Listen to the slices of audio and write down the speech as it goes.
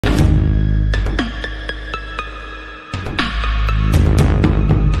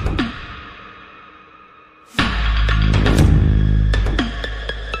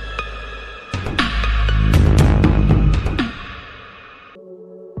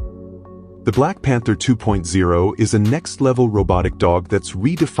The Black Panther 2.0 is a next-level robotic dog that's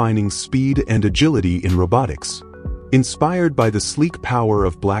redefining speed and agility in robotics. Inspired by the sleek power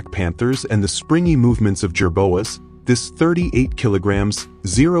of Black Panthers and the springy movements of jerboas, this 38 kilograms,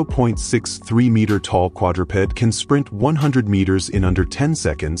 0.63-meter tall quadruped can sprint 100 meters in under 10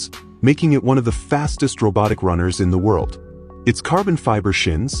 seconds, making it one of the fastest robotic runners in the world. Its carbon fiber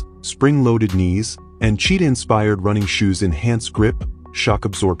shins, spring-loaded knees, and cheetah-inspired running shoes enhance grip, shock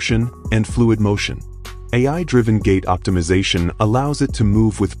absorption, and fluid motion. AI-driven gait optimization allows it to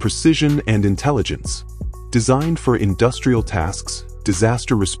move with precision and intelligence. Designed for industrial tasks,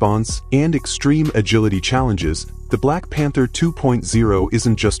 disaster response, and extreme agility challenges, the Black Panther 2.0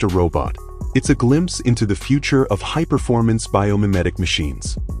 isn't just a robot. It's a glimpse into the future of high-performance biomimetic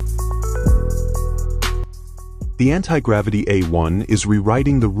machines. The Antigravity A1 is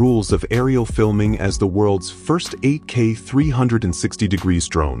rewriting the rules of aerial filming as the world's first 8K 360 degrees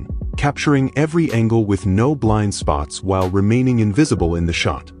drone, capturing every angle with no blind spots while remaining invisible in the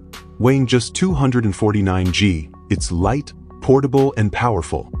shot. Weighing just 249 g, it's light, portable, and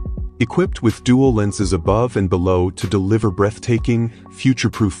powerful. Equipped with dual lenses above and below to deliver breathtaking,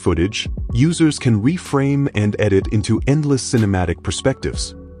 future-proof footage, users can reframe and edit into endless cinematic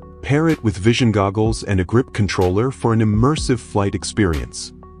perspectives. Pair it with vision goggles and a grip controller for an immersive flight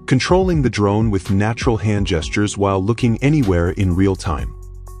experience, controlling the drone with natural hand gestures while looking anywhere in real time.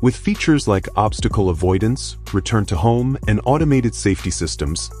 With features like obstacle avoidance, return to home, and automated safety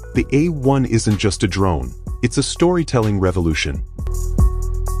systems, the A1 isn't just a drone, it's a storytelling revolution.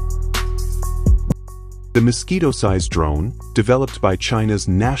 The Mosquito-Sized Drone, developed by China's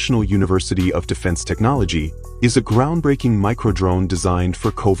National University of Defense Technology, is a groundbreaking microdrone designed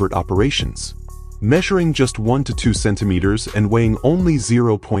for covert operations. Measuring just 1 to 2 centimeters and weighing only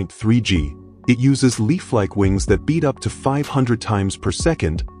 0.3 g, it uses leaf-like wings that beat up to 500 times per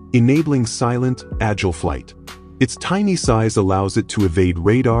second, enabling silent, agile flight. Its tiny size allows it to evade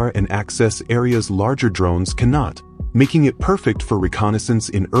radar and access areas larger drones cannot, making it perfect for reconnaissance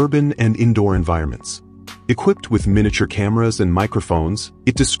in urban and indoor environments. Equipped with miniature cameras and microphones,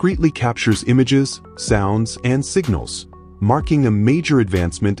 it discreetly captures images, sounds, and signals, marking a major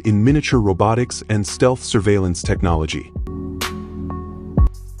advancement in miniature robotics and stealth surveillance technology.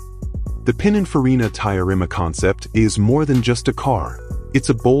 The Pininfarina Teorema concept is more than just a car. It's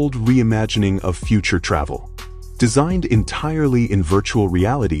a bold reimagining of future travel. Designed entirely in virtual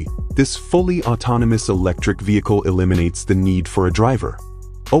reality, this fully autonomous electric vehicle eliminates the need for a driver.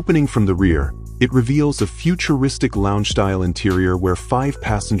 Opening from the rear, it reveals a futuristic lounge-style interior where 5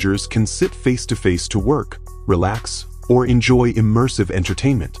 passengers can sit face-to-face to work, relax, or enjoy immersive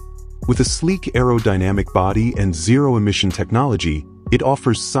entertainment. With a sleek aerodynamic body and zero-emission technology, it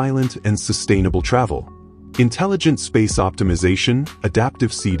offers silent and sustainable travel. Intelligent space optimization,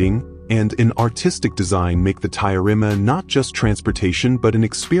 adaptive seating, and an artistic design make the Teorema not just transportation but an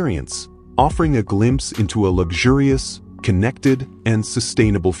experience, offering a glimpse into a luxurious, connected, and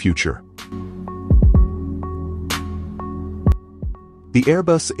sustainable future. The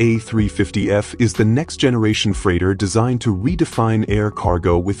Airbus A350F is the next-generation freighter designed to redefine air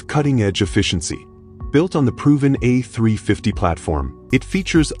cargo with cutting-edge efficiency. Built on the proven A350 platform, it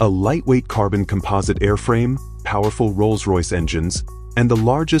features a lightweight carbon composite airframe, powerful Rolls-Royce engines, and the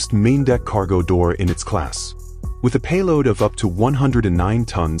largest main-deck cargo door in its class. With a payload of up to 109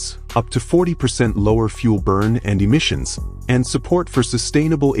 tons, up to 40% lower fuel burn and emissions, and support for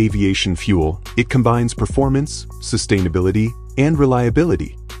sustainable aviation fuel, it combines performance, sustainability, and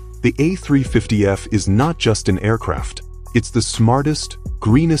reliability. The A350F is not just an aircraft, it's the smartest,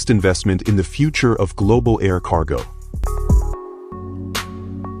 greenest investment in the future of global air cargo.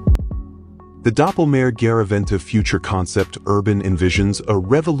 The Doppelmayr Garaventa future concept urban envisions a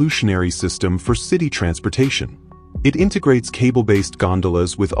revolutionary system for city transportation. It integrates cable-based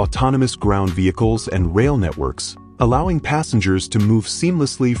gondolas with autonomous ground vehicles and rail networks, allowing passengers to move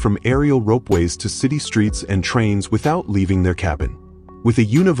seamlessly from aerial ropeways to city streets and trains without leaving their cabin. With a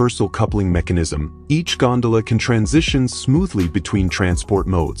universal coupling mechanism, each gondola can transition smoothly between transport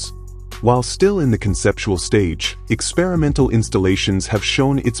modes. While still in the conceptual stage, experimental installations have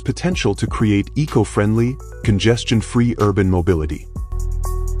shown its potential to create eco-friendly, congestion-free urban mobility.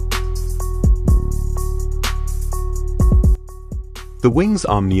 The Wings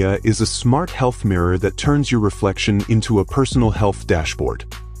Omnia is a smart health mirror that turns your reflection into a personal health dashboard.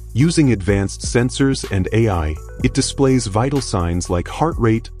 Using advanced sensors and AI, it displays vital signs like heart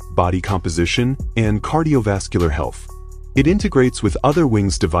rate, body composition, and cardiovascular health. It integrates with other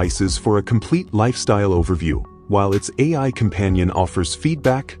Wings devices for a complete lifestyle overview, while its AI companion offers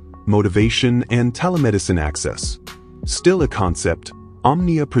feedback, motivation, and telemedicine access. Still a concept,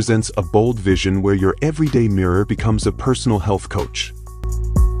 Omnia presents a bold vision where your everyday mirror becomes a personal health coach.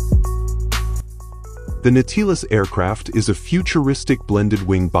 The Nautilus aircraft is a futuristic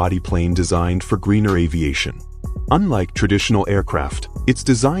blended-wing bodyplane designed for greener aviation. Unlike traditional aircraft, its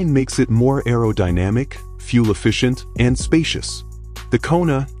design makes it more aerodynamic, fuel-efficient, and spacious. The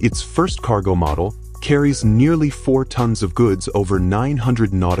Kona, its first cargo model, carries nearly 4 tons of goods over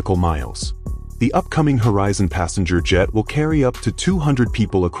 900 nautical miles. The upcoming Horizon passenger jet will carry up to 200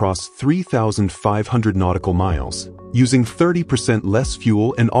 people across 3,500 nautical miles, using 30% less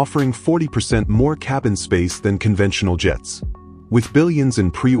fuel and offering 40% more cabin space than conventional jets. With billions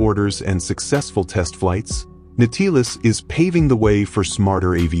in pre-orders and successful test flights, Nautilus is paving the way for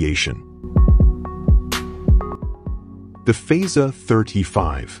smarter aviation. The Phasa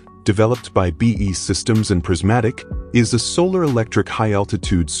 35, developed by BE Systems and Prismatic, is a solar-electric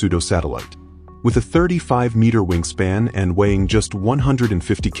high-altitude pseudo-satellite. With a 35-meter wingspan and weighing just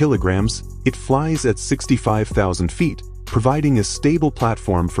 150 kilograms, it flies at 65,000 feet, providing a stable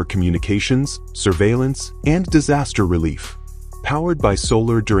platform for communications, surveillance, and disaster relief. Powered by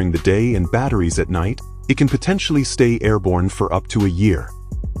solar during the day and batteries at night, it can potentially stay airborne for up to a year.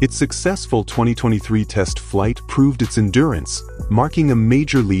 Its successful 2023 test flight proved its endurance, marking a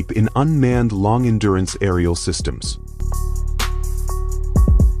major leap in unmanned long-endurance aerial systems.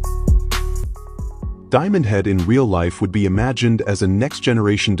 Diamond Head in real life would be imagined as a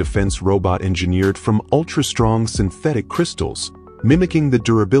next-generation defense robot engineered from ultra-strong synthetic crystals, mimicking the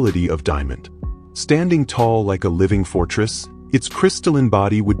durability of diamond. Standing tall like a living fortress, its crystalline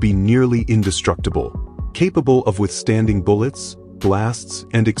body would be nearly indestructible, capable of withstanding bullets, blasts,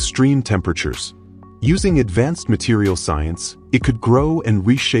 and extreme temperatures. Using advanced material science, it could grow and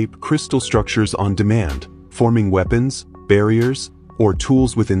reshape crystal structures on demand, forming weapons, barriers, or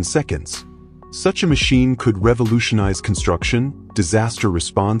tools within seconds. Such a machine could revolutionize construction, disaster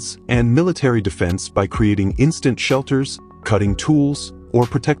response, and military defense by creating instant shelters, cutting tools, or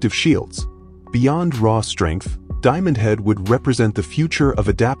protective shields. Beyond raw strength, Diamond Head would represent the future of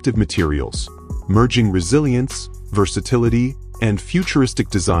adaptive materials, merging resilience, versatility, and futuristic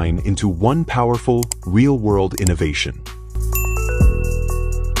design into one powerful, real-world innovation.